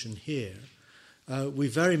a cushion here, we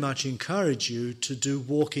very much encourage you to do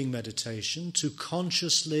walking meditation, to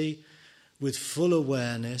consciously, with full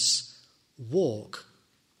awareness, walk.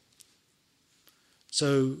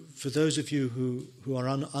 So for those of you who are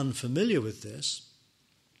unfamiliar with this,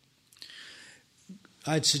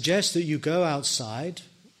 I'd suggest that you go outside,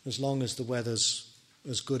 as long as the weather's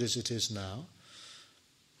as good as it is now,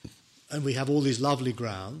 and we have all these lovely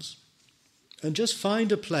grounds, and just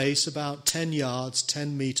find a place about 10 yards,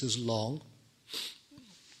 10 meters long.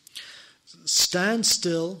 Stand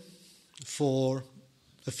still for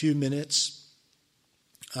a few minutes,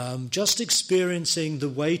 just experiencing the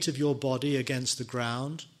weight of your body against the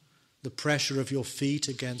ground, the pressure of your feet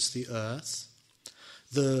against the earth,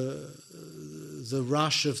 the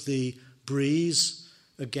rush of the breeze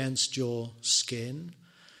against your skin,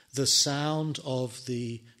 the sound of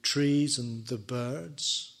the trees and the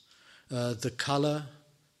birds, the colour,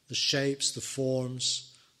 the shapes, the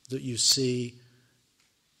forms that you see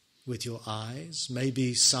with your eyes,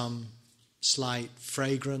 maybe some slight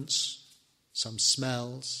fragrance, some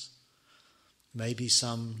smells, maybe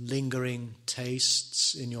some lingering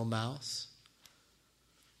tastes in your mouth.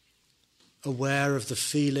 Aware of the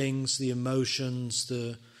feelings, the emotions,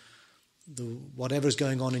 the whatever's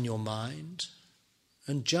going on in your mind,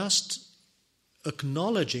 and just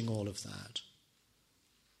acknowledging all of that.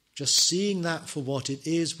 Just seeing that for what it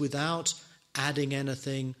is without adding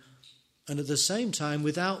anything, and at the same time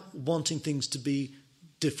without wanting things to be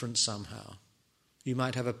different somehow. You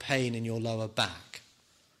might have a pain in your lower back,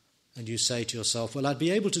 and you say to yourself, well, I'd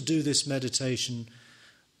be able to do this meditation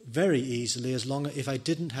very easily if I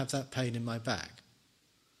didn't have that pain in my back.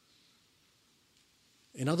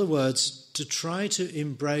 In other words, to try to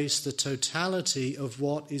embrace the totality of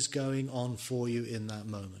what is going on for you in that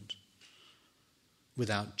moment,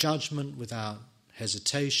 without judgment, without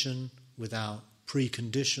hesitation, without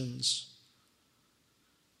preconditions.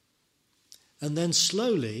 And then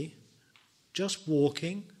slowly, just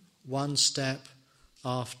walking one step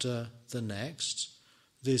after the next,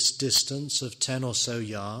 this distance of 10 or so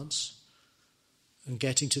yards, and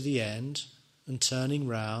getting to the end and turning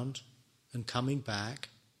round and coming back,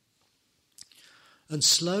 and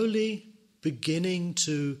slowly beginning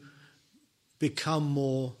to become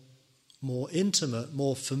more intimate,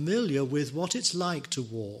 more familiar with what it's like to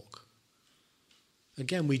walk.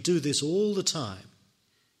 Again, we do this all the time.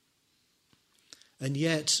 And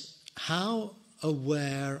yet, how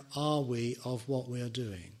aware are we of what we are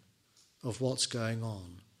doing, of what's going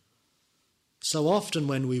on? So often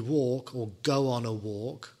when we walk or go on a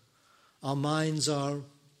walk, our minds are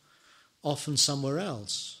often somewhere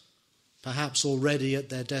else, perhaps already at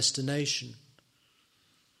their destination.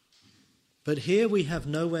 But here we have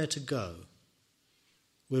nowhere to go.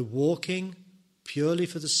 We're walking purely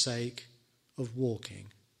for the sake of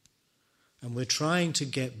walking. And we're trying to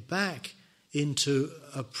get back into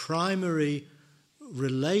a primary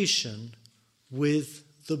relation with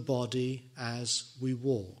the body as we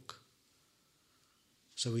walk.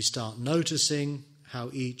 So we start noticing how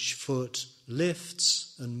each foot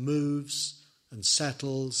lifts and moves and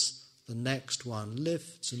settles. The next one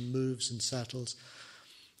lifts and moves and settles.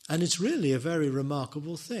 And it's really a very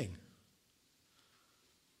remarkable thing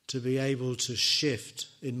to be able to shift,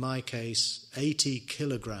 in my case, 80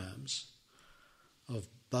 kilograms of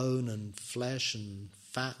bone and flesh and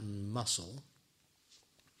fat and muscle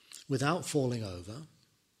without falling over,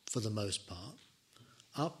 for the most part,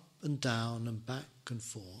 up and down and back and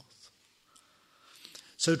forth.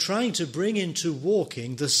 So trying to bring into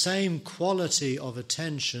walking the same quality of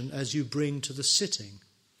attention as you bring to the sitting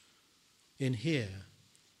in here.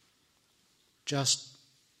 Just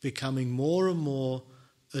becoming more and more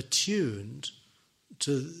attuned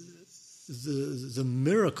to the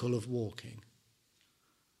miracle of walking.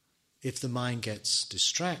 If the mind gets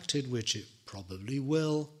distracted, which it probably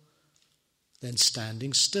will, then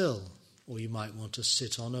standing still, or you might want to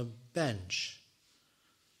sit on a bench.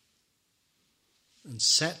 And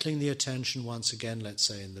settling the attention once again, let's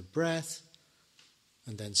say in the breath,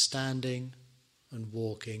 and then standing and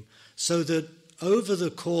walking, so that over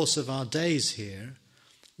the course of our days here,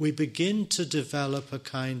 we begin to develop a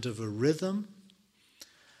kind of a rhythm.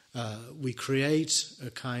 We create a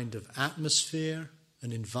kind of atmosphere,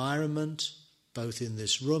 an environment, both in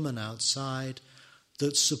this room and outside,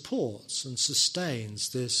 that supports and sustains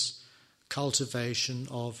this cultivation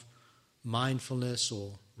of mindfulness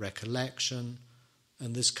or recollection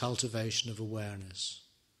and this cultivation of awareness.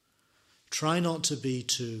 Try not to be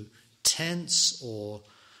too tense or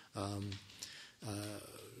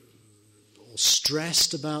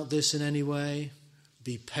stressed about this in any way.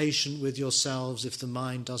 Be patient with yourselves if the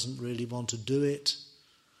mind doesn't really want to do it.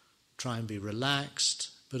 Try and be relaxed,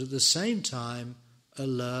 but at the same time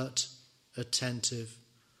alert, attentive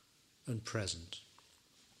and present.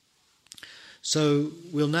 So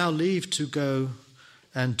we'll now leave to go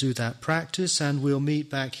and do that practice, and we'll meet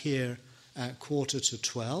back here at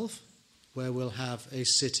 11:45, where we'll have a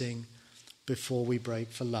sitting before we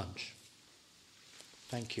break for lunch.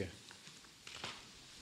 Thank you.